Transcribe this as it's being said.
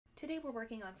Today we're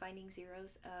working on finding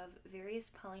zeros of various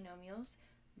polynomials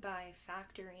by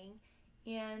factoring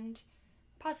and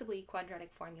possibly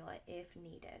quadratic formula if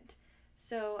needed.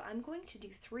 So I'm going to do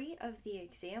 3 of the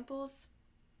examples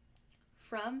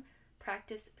from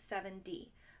practice 7D.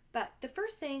 But the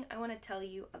first thing I want to tell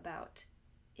you about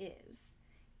is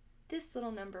this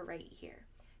little number right here.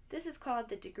 This is called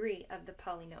the degree of the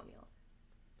polynomial.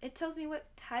 It tells me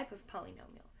what type of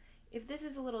polynomial. If this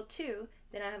is a little 2,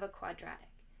 then I have a quadratic.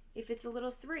 If it's a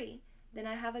little 3, then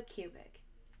I have a cubic.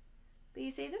 But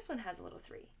you say this one has a little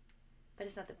 3, but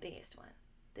it's not the biggest one.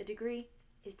 The degree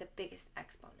is the biggest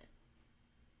exponent.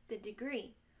 The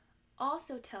degree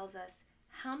also tells us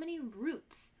how many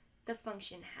roots the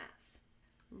function has.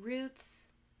 Roots,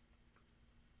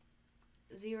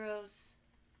 zeros,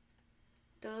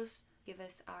 those give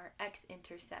us our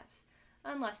x-intercepts,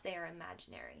 unless they are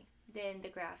imaginary. Then the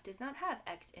graph does not have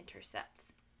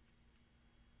x-intercepts.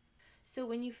 So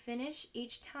when you finish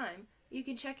each time, you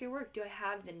can check your work. Do I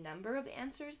have the number of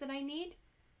answers that I need?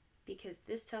 Because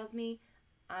this tells me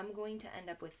I'm going to end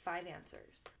up with 5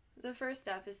 answers. The first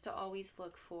step is to always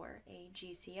look for a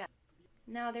GCF.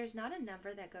 Now there's not a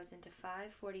number that goes into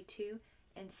 5, 42,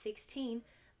 and 16,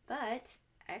 but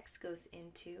x goes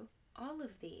into all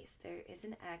of these. There is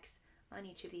an x on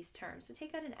each of these terms. So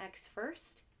take out an x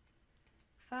first.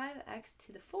 5x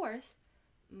to the 4th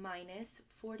minus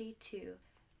 42x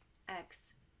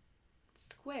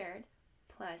squared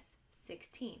plus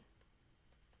 16.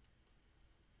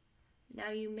 Now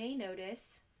you may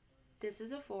notice this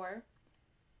is a 4,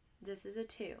 this is a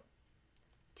 2.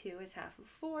 2 is half of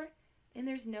 4, and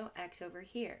there's no x over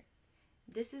here.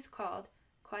 This is called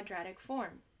quadratic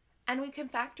form. And we can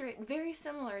factor it very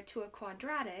similar to a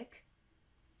quadratic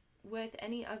with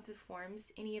any of the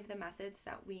forms, any of the methods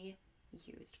that we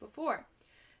used before.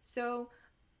 So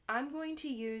I'm going to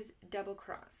use double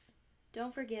cross.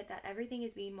 Don't forget that everything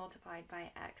is being multiplied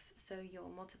by x, so you'll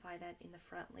multiply that in the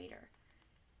front later.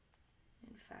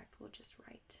 In fact, we'll just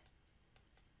write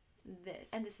this.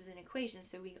 And this is an equation,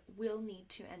 so we will need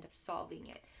to end up solving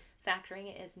it. Factoring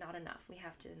it is not enough. We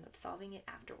have to end up solving it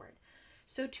afterward.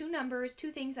 So two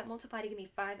things that multiply to give me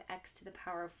 5x to the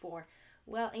power of 4.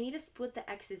 Well, I need to split the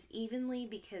x's evenly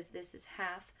because this is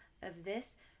half of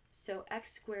this. So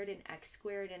x squared,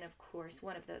 and of course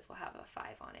one of those will have a 5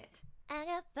 on it. I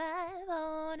got 5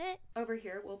 on it. Over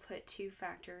here we'll put 2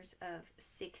 factors of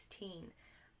 16.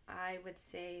 I would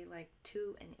say like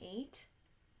 2 and 8.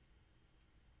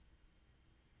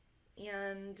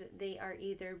 And they are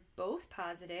either both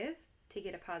positive to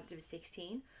get a positive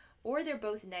 16, or they're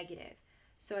both negative.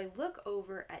 So I look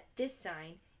over at this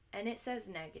sign and it says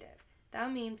negative.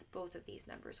 That means both of these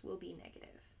numbers will be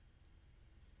negative.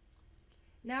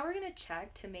 Now we're going to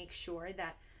check to make sure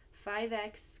that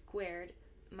 5x squared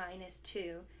minus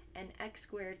 2 and x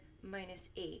squared minus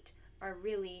 8 are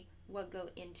really what go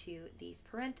into these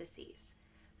parentheses.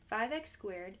 5x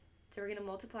squared, so we're going to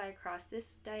multiply across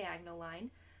this diagonal line.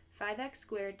 5x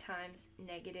squared times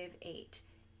negative 8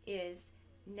 is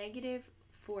negative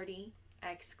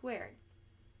 40x squared.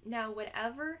 Now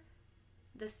whatever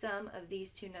the sum of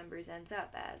these two numbers ends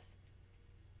up as,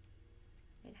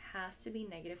 it has to be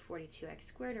negative 42x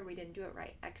squared, or we didn't do it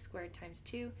right. X squared times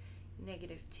 2,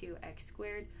 negative 2x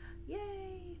squared.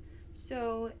 Yay!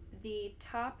 So the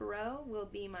top row will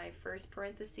be my first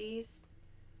parentheses,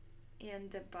 and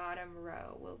the bottom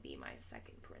row will be my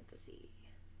second parenthesis.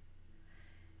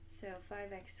 So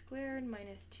 5x squared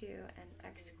minus 2 and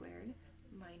x squared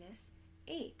minus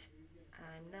 8.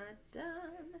 I'm not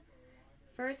done.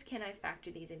 First, can I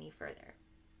factor these any further?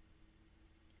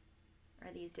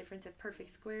 Are these difference of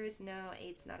perfect squares? No,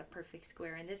 8's not a perfect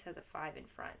square, and this has a 5 in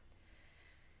front.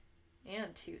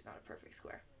 And 2's not a perfect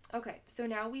square. Okay, so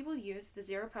now we will use the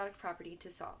zero product property to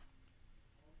solve.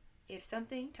 If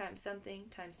something times something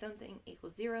times something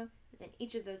equals 0, then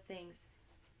each of those things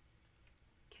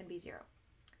can be 0.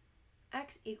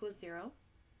 X equals 0.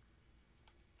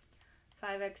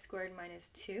 5x squared minus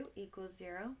 2 equals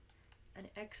 0. And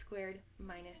x squared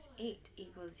minus 8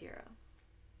 equals 0.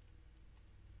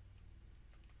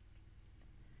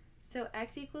 So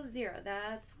x equals 0,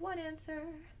 that's one answer.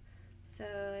 So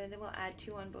then we'll add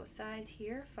 2 on both sides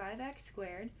here. 5x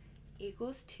squared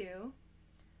equals 2.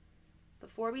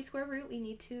 Before we square root, we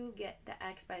need to get the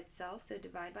x by itself, so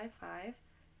divide by 5.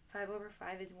 5 over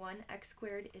 5 is 1. X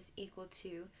squared is equal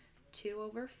to 2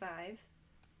 over 5.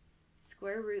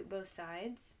 Square root both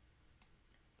sides.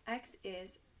 X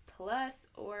is plus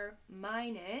or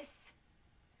minus.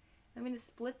 I'm going to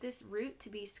split this root to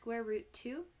be square root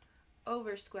 2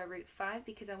 over square root 5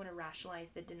 because I want to rationalize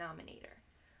the denominator.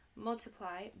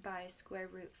 Multiply by square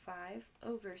root 5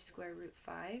 over square root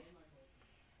 5.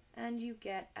 and you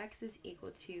get x is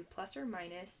equal to plus or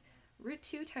minus root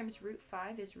 2 times root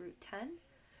 5 is root 10.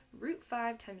 Root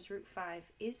 5 times root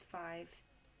 5 is 5.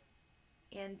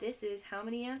 And this is how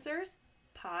many answers?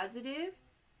 Positive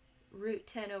root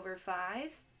 10 over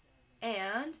 5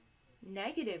 and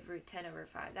negative root 10 over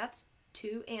 5. That's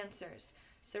 2 answers.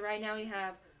 So right now we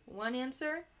have 1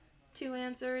 answer, 2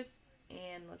 answers,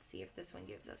 and let's see if this one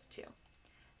gives us 2.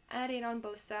 Add 8 on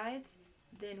both sides,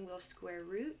 then we'll square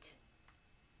root.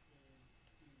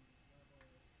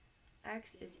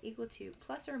 X is equal to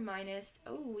plus or minus,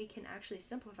 we can actually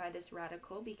simplify this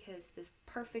radical because this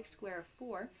perfect square of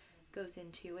 4 goes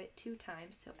into it 2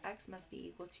 times, so x must be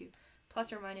equal to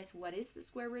plus or minus, what is the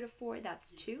square root of 4?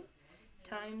 That's 2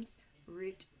 times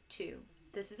root 2.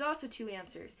 This is also 2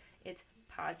 answers. It's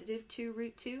positive 2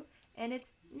 root 2 and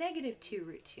it's negative 2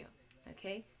 root 2.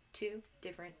 Okay, 2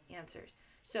 different answers.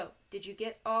 So, did you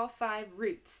get all 5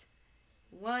 roots?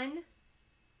 1,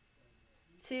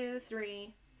 2,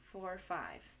 3, 4,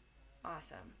 5.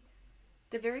 Awesome.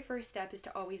 The very first step is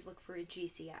to always look for a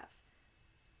GCF.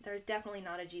 There's definitely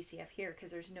not a GCF here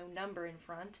because there's no number in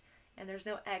front and there's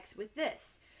no x with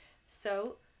this.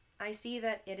 So I see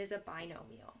that it is a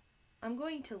binomial. I'm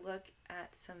going to look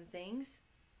at some things.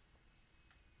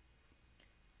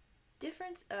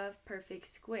 Difference of perfect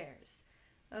squares.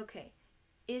 Okay,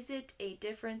 is it a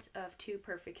difference of 2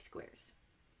 perfect squares?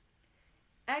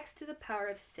 X to the power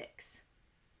of 6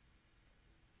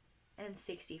 and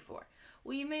 64.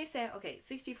 Well, you may say, okay,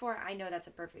 64, I know that's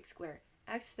a perfect square.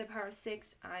 X to the power of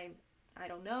 6, I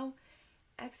don't know.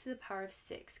 X to the power of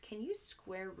 6, can you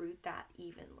square root that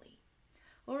evenly?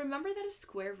 Well, remember that a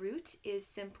square root is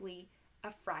simply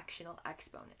a fractional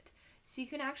exponent. So you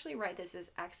can actually write this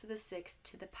as x to the 6th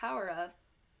to the power of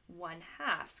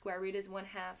 1/2. Square root is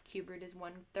 1/2, cube root is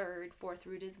 1/3, fourth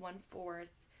root is 1/4,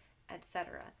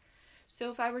 etc. So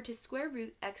if I were to square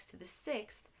root x to the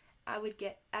 6th, I would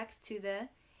get x to the,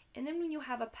 and then when you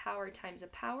have a power times a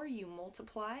power, you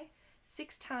multiply.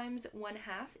 6 times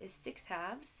 1/2 is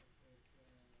 6/2,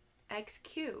 x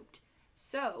cubed.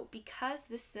 So because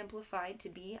this simplified to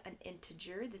be an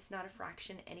integer, this is not a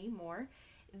fraction anymore,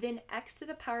 then x to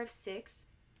the power of 6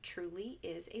 truly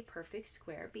is a perfect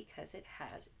square because it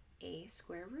has a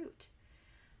square root.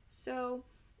 So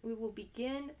we will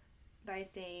begin by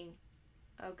saying,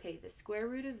 okay, the square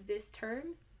root of this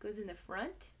term goes in the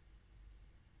front.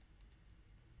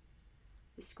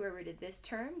 The square root of this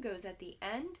term goes at the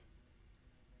end.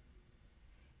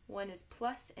 One is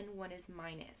plus and one is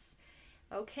minus.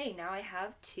 Okay, now I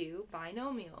have 2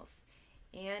 binomials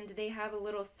and they have a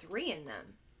little 3 in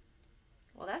them.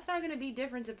 Well, that's not going to be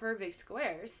difference of perfect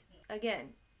squares.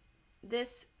 Again,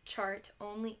 this chart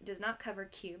only does not cover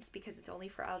cubes because it's only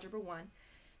for algebra 1.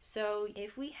 So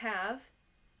if we have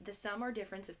the sum or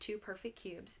difference of 2 perfect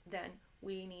cubes, then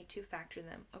we need to factor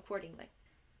them accordingly.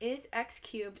 Is x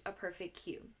cubed a perfect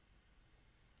cube?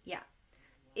 Yeah.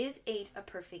 Is 8 a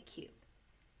perfect cube?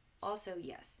 Also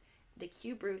yes. The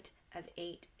cube root of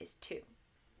 8 is 2.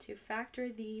 To factor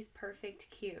these perfect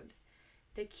cubes,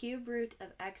 the cube root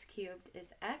of x cubed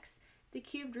is x. The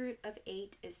cube root of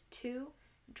 8 is 2.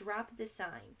 Drop the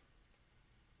sign.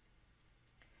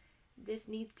 This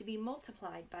needs to be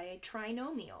multiplied by a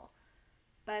trinomial,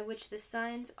 by which the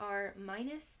signs are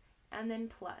minus and then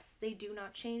plus. They do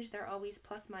not change. They're always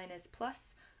plus minus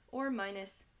plus or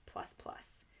minus plus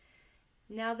plus.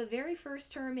 Now the very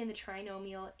first term in the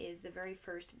trinomial is the very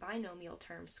first binomial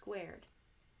term squared.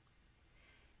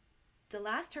 The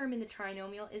last term in the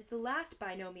trinomial is the last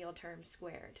binomial term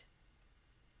squared.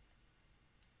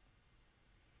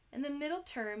 And the middle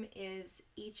term is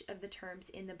each of the terms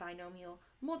in the binomial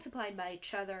multiplied by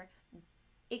each other.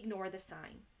 Ignore the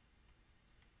sign.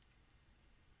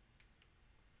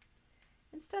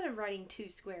 Instead of writing 2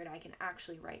 squared, I can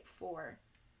actually write 4.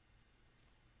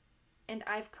 And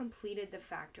I've completed the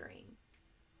factoring.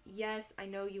 Yes, I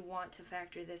know you want to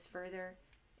factor this further.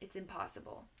 It's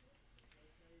impossible.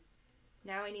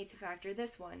 Now I need to factor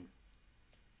this one.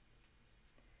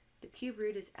 The cube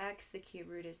root is x, the cube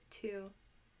root is 2,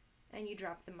 and you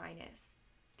drop the minus.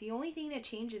 The only thing that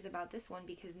changes about this one,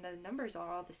 because the numbers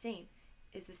are all the same,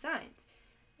 is the signs.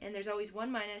 And there's always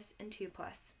 1 minus and 2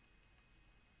 plus.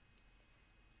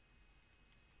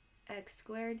 X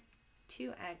squared,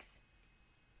 2x,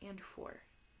 and 4.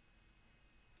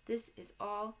 This is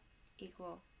all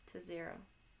equal to 0.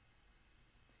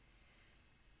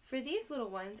 For these little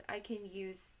ones, I can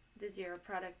use the zero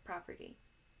product property.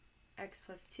 X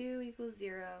plus 2 equals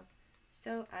 0,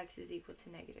 so x is equal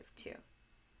to negative 2.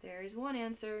 There's one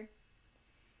answer.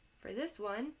 For this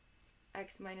one,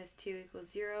 x minus 2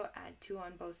 equals 0, add 2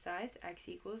 on both sides, x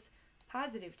equals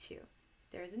positive 2.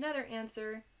 There's another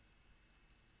answer.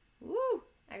 Woo!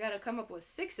 I gotta come up with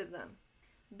 6 of them.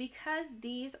 Because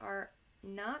these are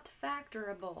not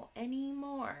factorable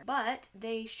anymore, but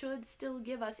they should still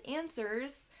give us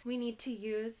answers, we need to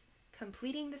use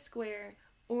completing the square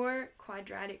or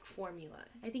quadratic formula.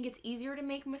 I think it's easier to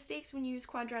make mistakes when you use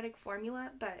quadratic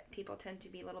formula, but people tend to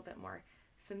be a little bit more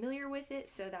familiar with it,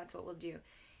 so that's what we'll do.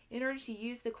 In order to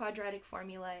use the quadratic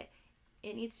formula,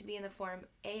 it needs to be in the form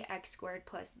ax squared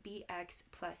plus bx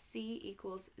plus c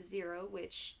equals 0,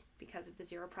 which, because of the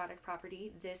zero product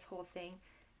property, this whole thing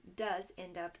does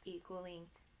end up equaling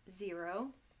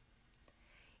 0.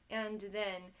 And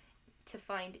then to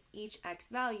find each x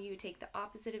value, you take the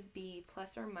opposite of b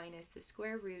plus or minus the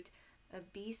square root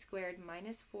of b squared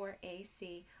minus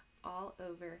 4ac all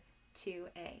over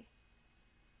 2a.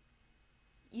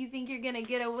 You think you're gonna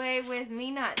get away with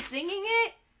me not singing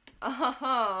it?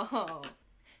 Oh,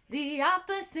 the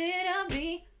opposite of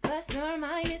b plus or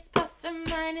minus the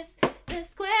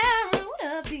square root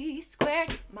of b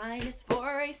squared minus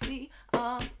 4ac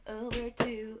all over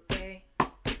 2a.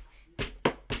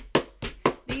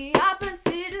 The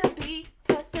opposite of b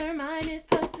plus or minus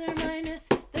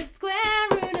the square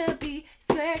root of b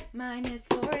squared minus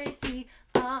 4ac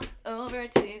all over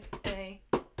 2a.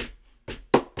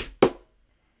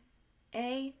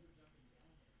 A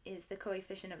is the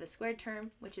coefficient of the squared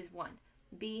term, which is 1.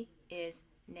 B is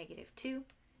 -2.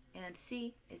 And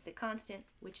c is the constant,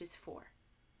 which is 4.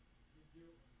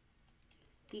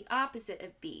 The opposite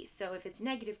of b, so if it's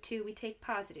 -2, we take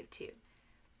 +2.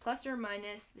 Plus or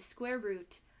minus the square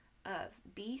root of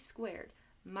b squared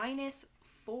minus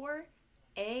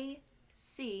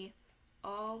 4ac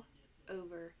all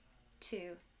over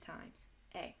 2 times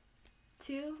a.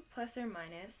 2 plus or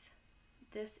minus,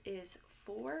 this is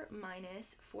 4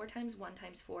 minus 4 times 1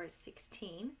 times 4 is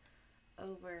 16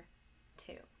 over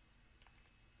 2.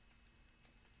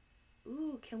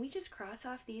 Ooh, can we just cross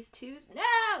off these 2's?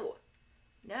 No!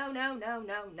 No, no, no,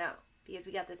 no, no. Because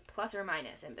we got this plus or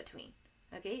minus in between.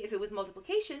 Okay, if it was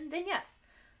multiplication, then yes.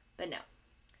 But no.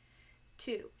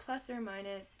 2 plus or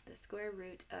minus the square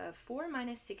root of 4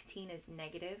 minus 16 is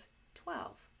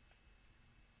 -12.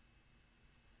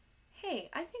 Hey,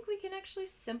 I think we can actually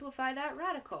simplify that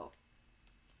radical.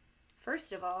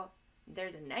 First of all,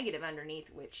 there's a negative underneath,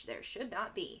 which there should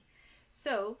not be.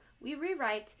 So we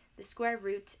rewrite the square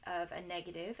root of a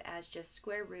negative as just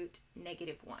square root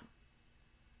 -1.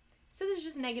 So this is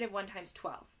just -1 times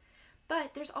 12.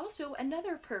 But there's also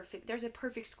another there's a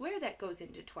perfect square that goes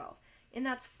into 12, and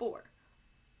that's 4.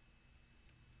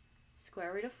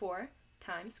 Square root of 4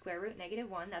 times square root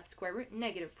 -1, that's square root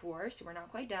 -4, so we're not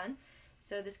quite done.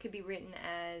 So this could be written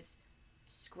as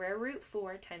square root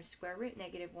 4 times square root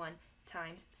 -1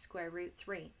 times square root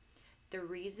 3. The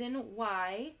reason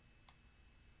why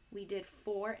we did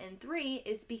 4 and 3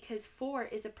 is because 4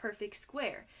 is a perfect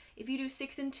square. If you do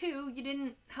 6 and 2, you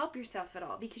didn't help yourself at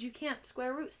all because you can't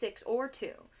square root 6 or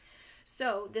 2.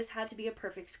 So this had to be a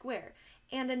perfect square.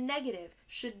 And a negative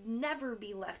should never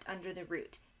be left under the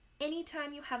root.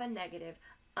 Anytime you have a negative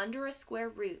under a square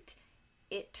root,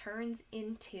 it turns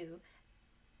into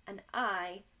an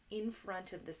I in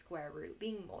front of the square root,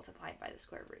 being multiplied by the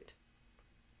square root.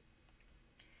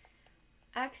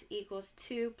 X equals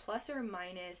 2 plus or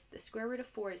minus, the square root of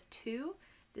 4 is 2.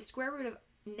 The square root of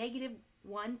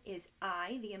 -1 is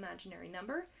I, the imaginary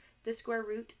number. The square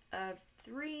root of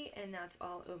 3, and that's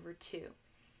all over 2.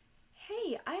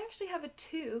 Hey, I actually have a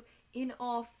 2 in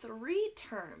all 3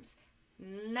 terms.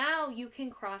 Now you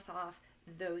can cross off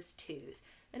those 2's.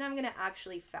 And I'm going to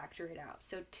actually factor it out.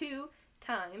 So 2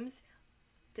 times,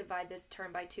 divide this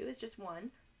term by 2 is just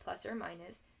 1, plus or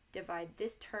minus, divide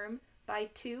this term by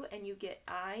 2, and you get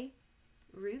I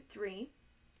root 3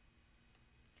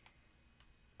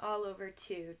 all over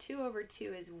 2. 2 over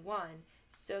 2 is 1.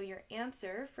 So your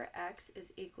answer for x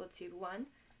is equal to 1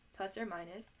 plus or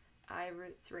minus I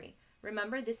root 3.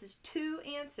 Remember, this is 2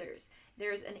 answers.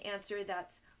 There's an answer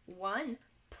that's 1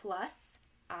 plus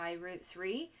I root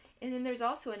 3, and then there's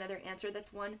also another answer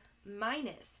that's 1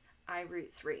 minus I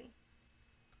root 3.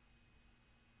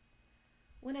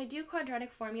 When I do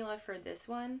quadratic formula for this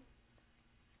one,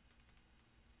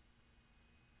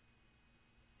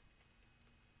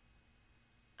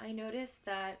 I notice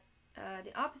that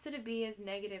the opposite of b is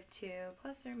 -2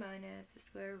 plus or minus the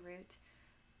square root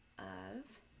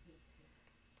of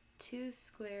 2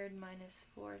 squared minus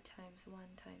 4 times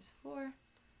 1 times 4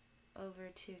 over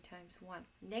 2 times 1.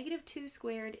 -2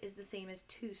 squared is the same as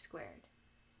 2 squared.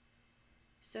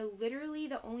 So literally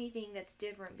the only thing that's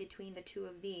different between the two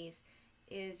of these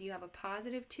is you have a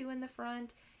 +2 in the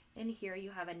front, and here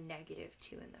you have a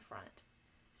 -2 in the front.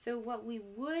 So what we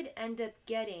would end up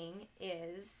getting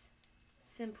is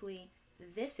simply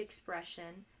this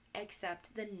expression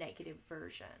except the negative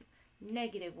version.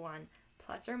 -1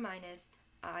 plus or minus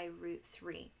I root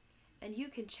 3. And you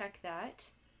can check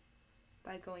that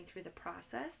by going through the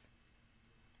process.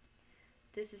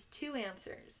 This is 2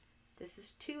 answers. This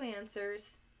is 2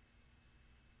 answers.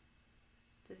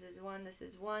 This is 1, this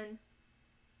is 1.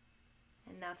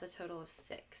 And that's a total of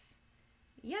 6.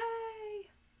 Yay!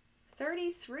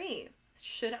 33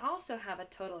 should also have a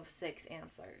total of 6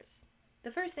 answers.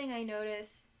 The first thing I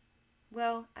notice,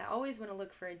 well, I always want to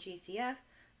look for a GCF,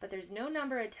 but there's no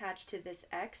number attached to this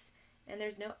x, and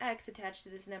there's no x attached to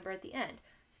this number at the end.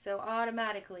 So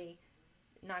automatically,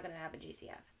 not going to have a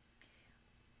GCF.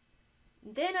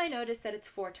 Then I notice that it's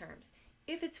 4 terms.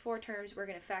 If it's 4 terms, we're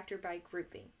going to factor by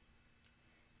grouping.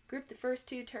 Group the first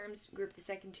 2 terms, group the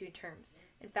second 2 terms,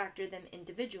 and factor them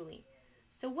individually.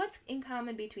 So what's in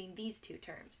common between these 2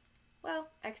 terms?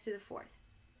 Well, x to the 4th.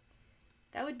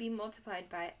 That would be multiplied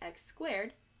by x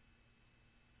squared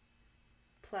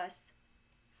plus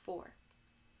 4.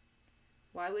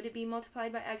 Why would it be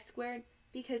multiplied by x squared?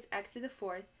 Because x to the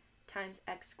 4th times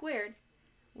x squared,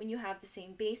 when you have the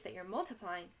same base that you're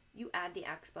multiplying, you add the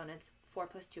exponents. 4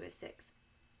 plus 2 is 6.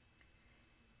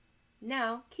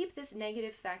 Now, keep this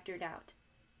negative factored out.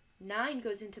 9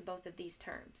 goes into both of these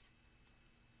terms.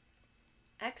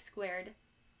 X squared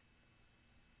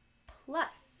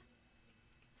plus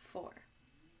 4.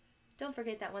 Don't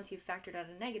forget that once you've factored out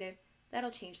a negative,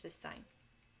 that'll change this sign.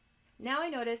 Now I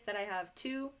notice that I have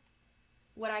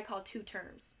what I call 2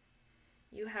 terms.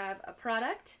 You have a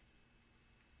product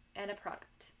and a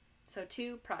product. So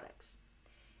 2 products.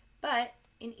 But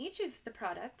in each of the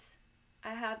products,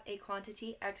 I have a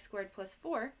quantity x squared plus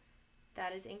 4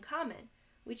 that is in common,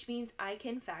 which means I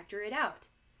can factor it out.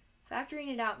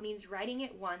 Factoring it out means writing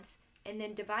it once and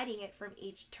then dividing it from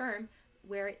each term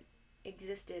where it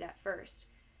existed at first.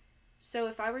 So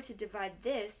if I were to divide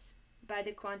this by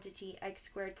the quantity x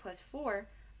squared plus 4,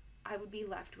 I would be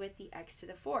left with the x to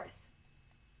the 4th.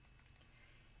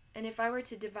 And if I were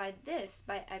to divide this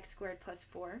by x squared plus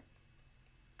 4,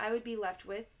 I would be left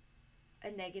with a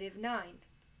 -9.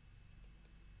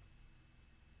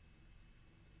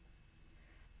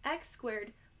 X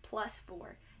squared plus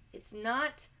 4. It's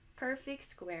not perfect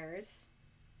squares.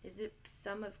 Is it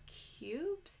sum of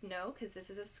cubes? No, because this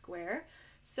is a square.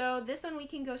 So this one we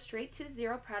can go straight to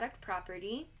zero product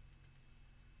property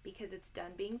because it's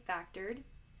done being factored.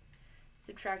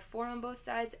 Subtract 4 on both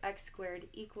sides, x squared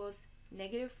equals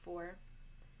 -4.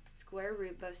 Square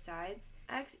root both sides.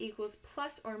 X equals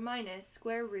plus or minus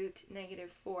square root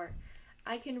 -4.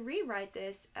 I can rewrite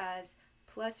this as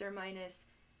plus or minus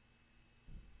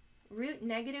root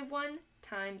 -1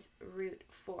 times root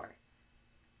 4.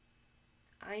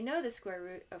 I know the square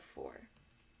root of 4.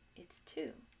 It's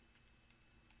 2.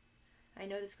 I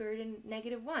know the square root of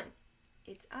 -1.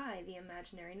 It's I, the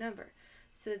imaginary number.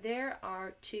 So there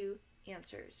are 2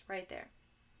 answers right there.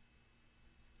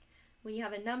 When you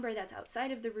have a number that's outside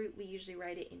of the root, we usually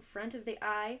write it in front of the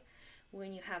I.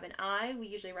 When you have an I, we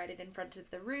usually write it in front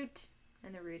of the root,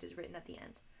 and the root is written at the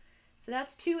end. So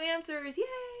that's 2 answers.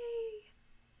 Yay!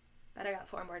 But I got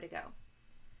 4 more to go.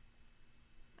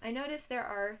 I notice there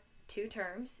are 2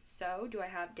 terms, so do I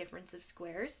have difference of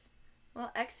squares?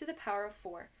 Well, x to the power of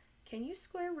 4. Can you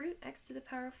square root x to the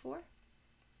power of 4?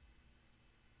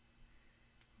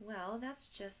 Well, that's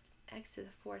just x to the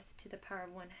 4th to the power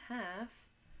of 1/2.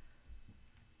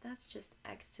 That's just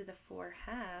x to the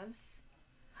 4/2.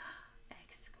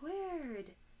 X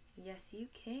squared. Yes, you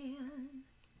can.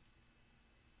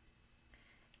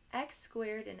 X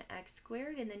squared and x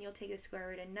squared, and then you'll take the square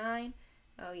root of 9.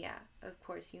 Oh yeah, of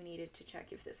course you needed to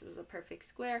check if this was a perfect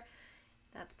square.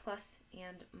 That's plus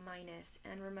and minus.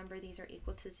 And remember, these are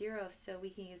equal to 0, so we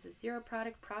can use the zero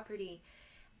product property.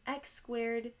 X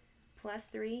squared plus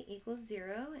 3 equals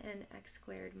 0, and x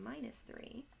squared minus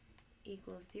 3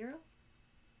 equals 0.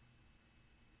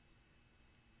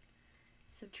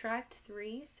 Subtract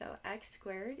 3, so x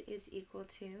squared is equal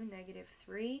to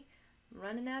 -3. I'm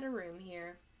running out of room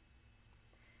here.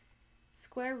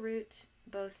 Square root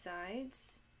both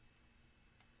sides.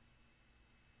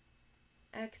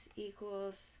 X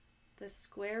equals the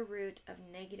square root of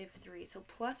 -3. So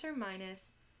plus or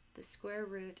minus the square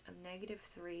root of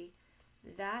 -3.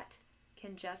 That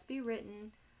can just be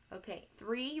written, okay,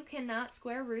 3 you cannot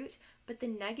square root, but the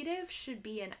negative should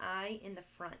be an I in the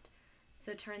front.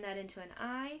 So turn that into an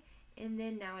I, and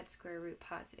then now it's square root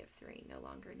 +3, no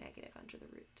longer negative under the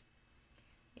root.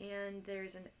 And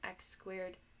there's an x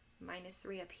squared minus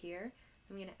 3 up here.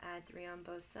 I'm going to add 3 on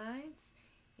both sides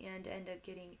and end up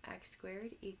getting x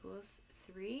squared equals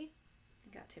 3.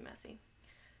 It got too messy.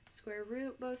 square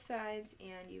root both sides,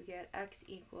 and you get x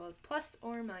equals plus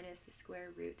or minus the square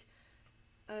root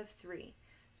of 3.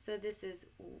 So this is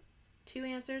 2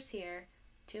 answers here,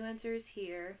 2 answers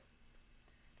here,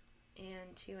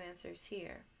 and 2 answers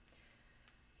here.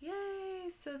 Yay!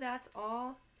 So that's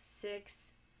all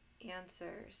 6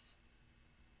 answers.